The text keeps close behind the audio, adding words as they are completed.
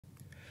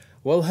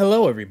Well,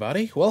 hello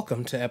everybody.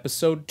 Welcome to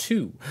episode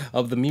 2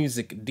 of the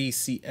Music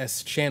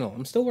DCS channel.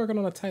 I'm still working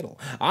on a title.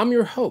 I'm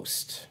your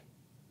host.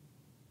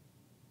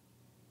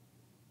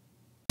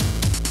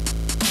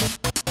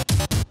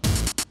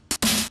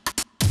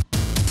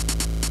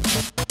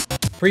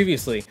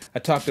 Previously, I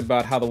talked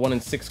about how the 1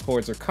 and 6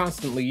 chords are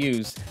constantly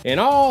used in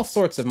all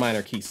sorts of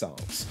minor key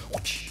songs.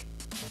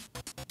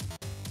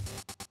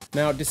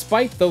 Now,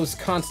 despite those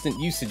constant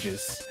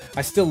usages,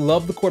 I still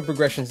love the chord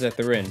progressions that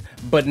they're in,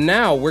 but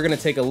now we're gonna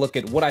take a look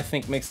at what I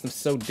think makes them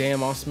so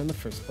damn awesome in the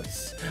first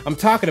place. I'm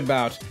talking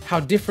about how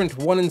different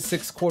 1 and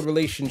 6 chord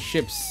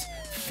relationships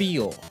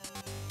feel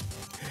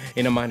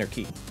in a minor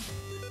key,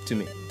 to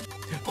me.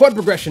 Chord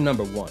progression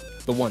number 1,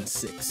 the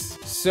 1-6.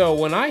 So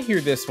when I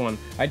hear this one,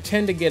 I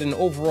tend to get an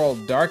overall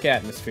dark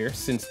atmosphere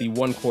since the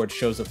 1 chord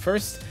shows up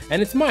first,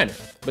 and it's minor.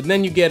 But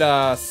then you get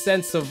a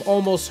sense of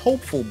almost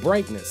hopeful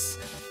brightness,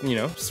 you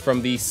know,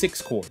 from the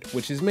 6 chord,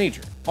 which is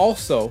major.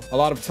 Also, a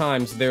lot of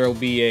times there will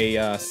be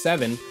a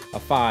 7, a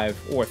 5,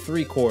 or a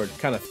 3 chord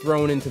kind of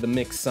thrown into the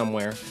mix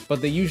somewhere,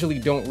 but they usually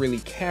don't really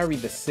carry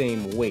the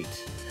same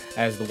weight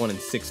as the 1 and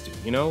 6 do,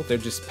 you know? They're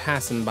just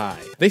passing by.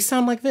 They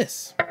sound like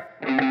this.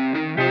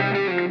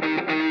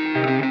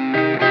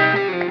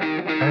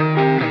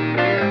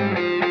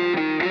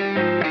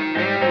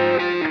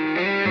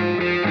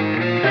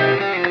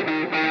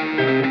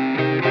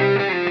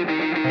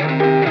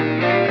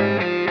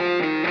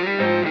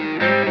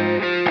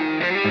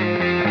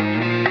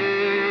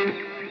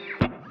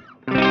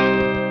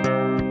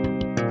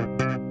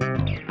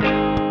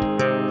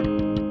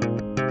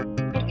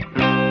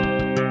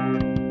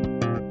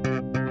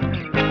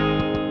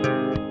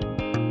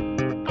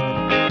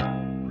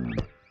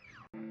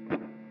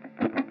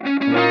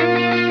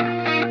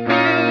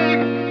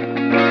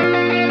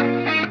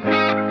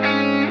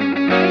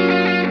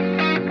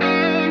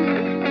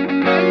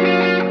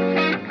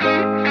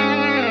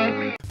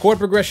 Chord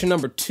progression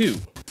number 2,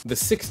 the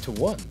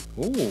 6-1.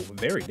 Ooh,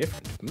 very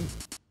different.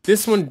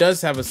 This one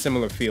does have a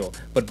similar feel,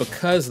 but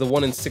because the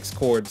 1 and 6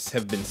 chords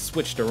have been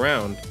switched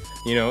around,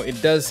 you know, it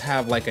does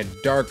have like a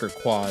darker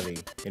quality,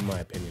 in my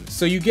opinion.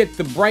 So you get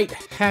the bright,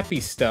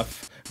 happy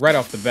stuff right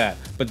off the bat,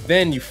 but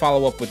then you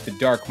follow up with the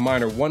dark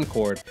minor 1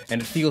 chord,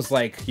 and it feels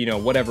like, you know,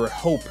 whatever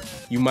hope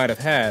you might have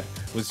had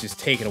was just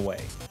taken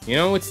away. You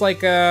know, it's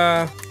like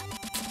the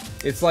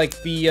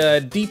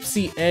deep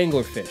sea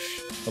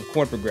anglerfish of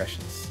chord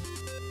progressions.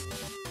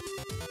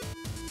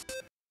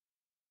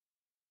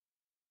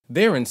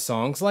 They're in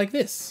songs like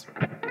this.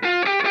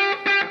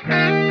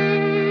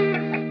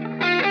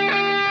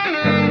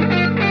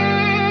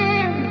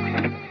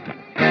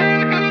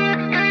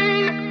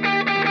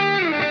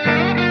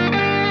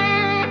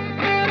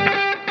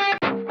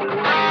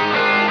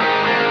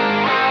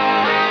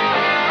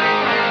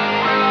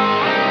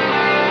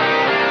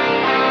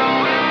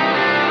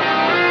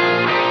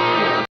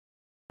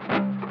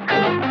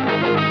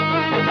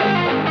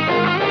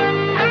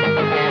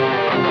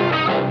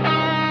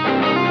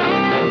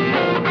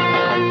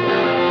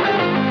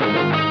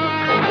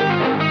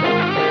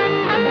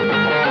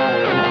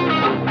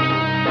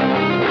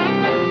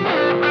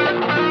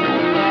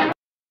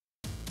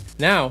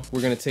 Now, we're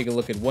going to take a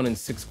look at 1 and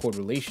 6 chord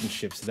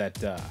relationships that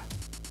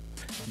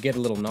get a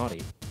little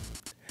naughty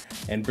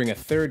and bring a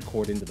 3rd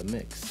chord into the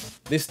mix.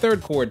 This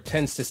 3rd chord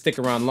tends to stick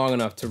around long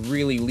enough to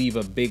really leave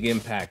a big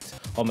impact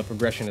on the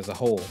progression as a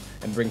whole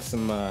and bring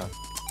some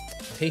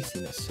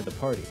tastiness to the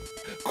party.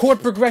 Chord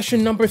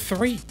progression number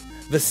 3,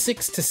 the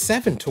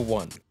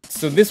 6-7-1.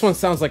 So this one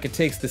sounds like it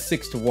takes the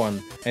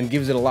 6-1 and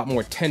gives it a lot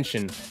more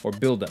tension or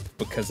buildup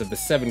because of the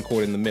 7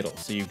 chord in the middle.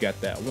 So you've got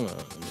that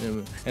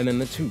 1, and then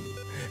the 2,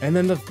 and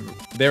then the 3.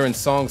 They're in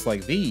songs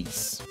like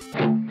these.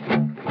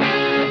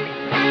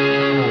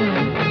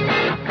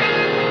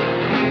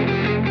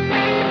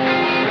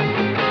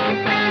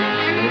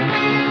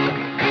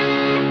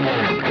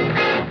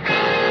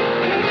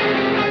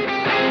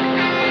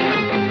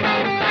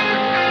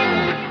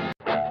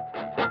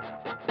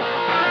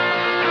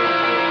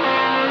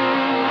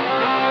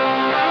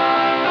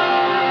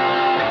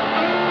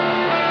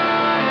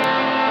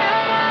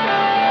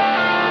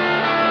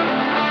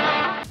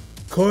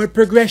 Chord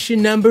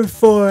progression number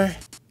 4,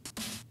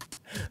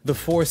 the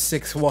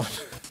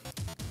 4-6-1,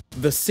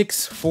 the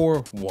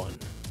 6-4-1.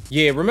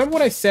 Yeah, remember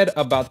what I said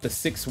about the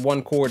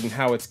 6-1 chord and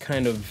how it's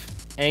kind of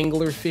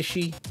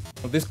anglerfishy?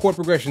 Well, this chord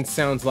progression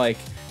sounds like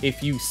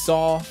if you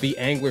saw the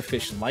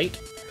anglerfish light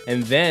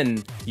and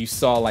then you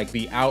saw like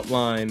the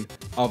outline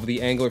of the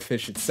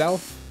anglerfish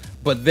itself,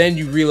 but then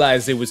you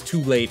realized it was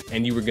too late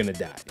and you were gonna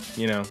die,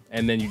 you know?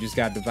 And then you just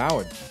got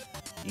devoured,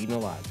 eaten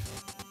alive.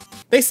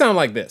 They sound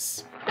like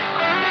this.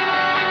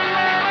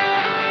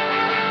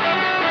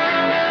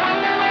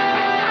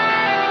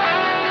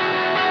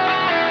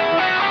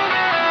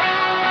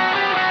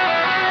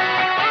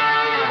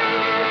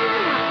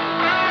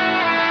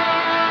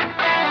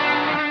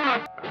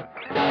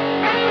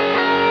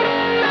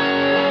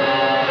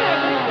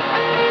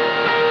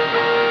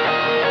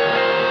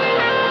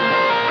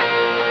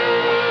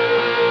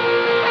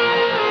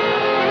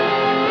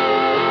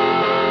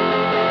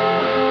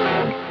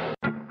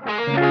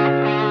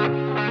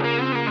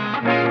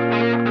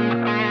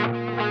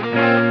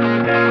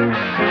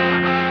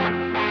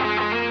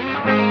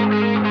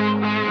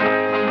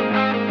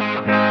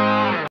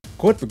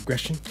 Chord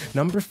progression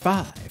number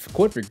 5.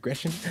 Chord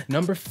progression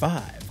number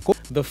 5.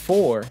 The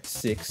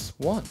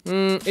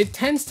 4-6-1. It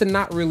tends to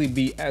not really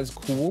be as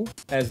cool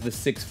as the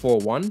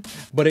 6-4-1,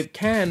 but it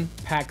can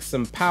pack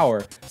some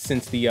power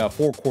since the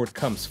 4 chord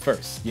comes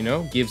first, you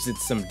know? Gives it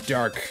some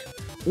dark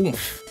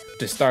oomph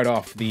to start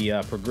off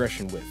the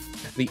progression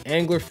with. The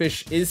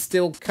anglerfish is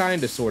still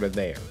kinda sorta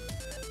there,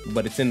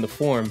 but it's in the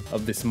form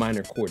of this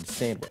minor chord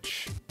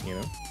sandwich, you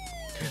know?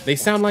 They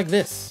sound like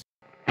this.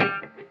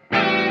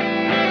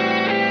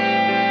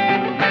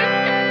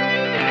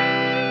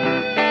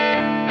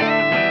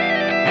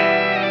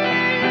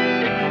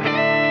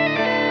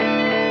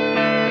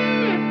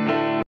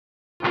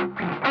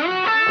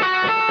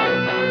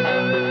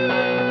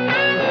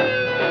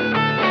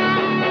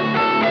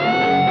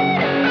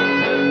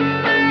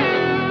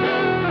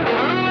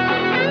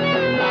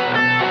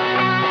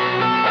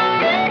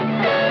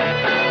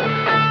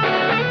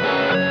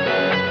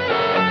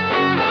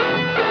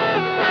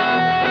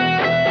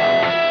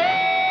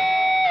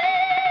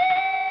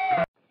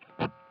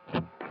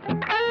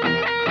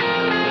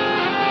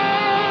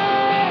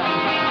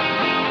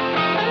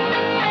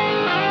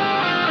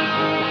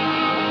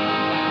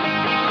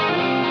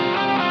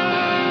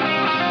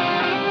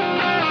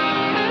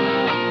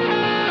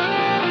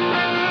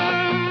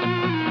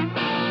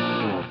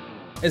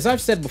 As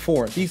I've said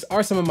before, these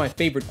are some of my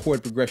favorite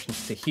chord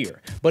progressions to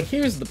hear, but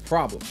here's the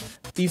problem.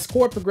 These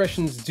chord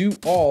progressions do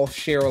all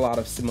share a lot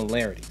of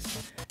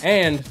similarities,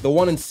 and the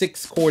 1 and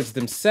 6 chords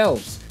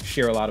themselves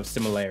share a lot of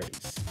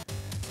similarities.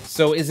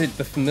 So is it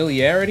the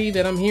familiarity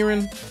that I'm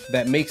hearing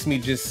that makes me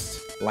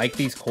just like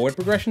these chord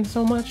progressions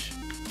so much?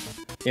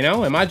 You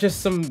know, am I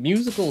just some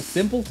musical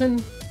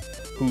simpleton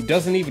who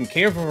doesn't even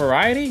care for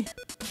variety?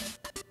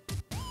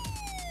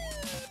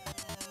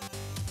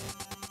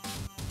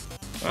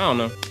 I don't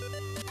know.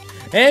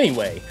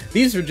 Anyway,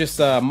 these are just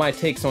my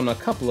takes on a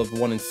couple of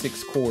 1 and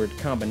 6 chord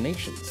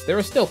combinations. There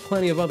are still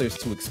plenty of others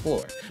to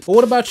explore. But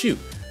what about you?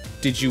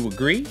 Did you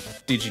agree?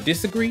 Did you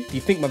disagree? Do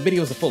you think my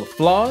videos are full of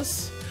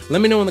flaws?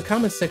 Let me know in the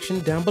comments section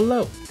down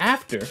below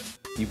after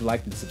you've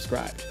liked and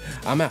subscribed.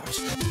 I'm out.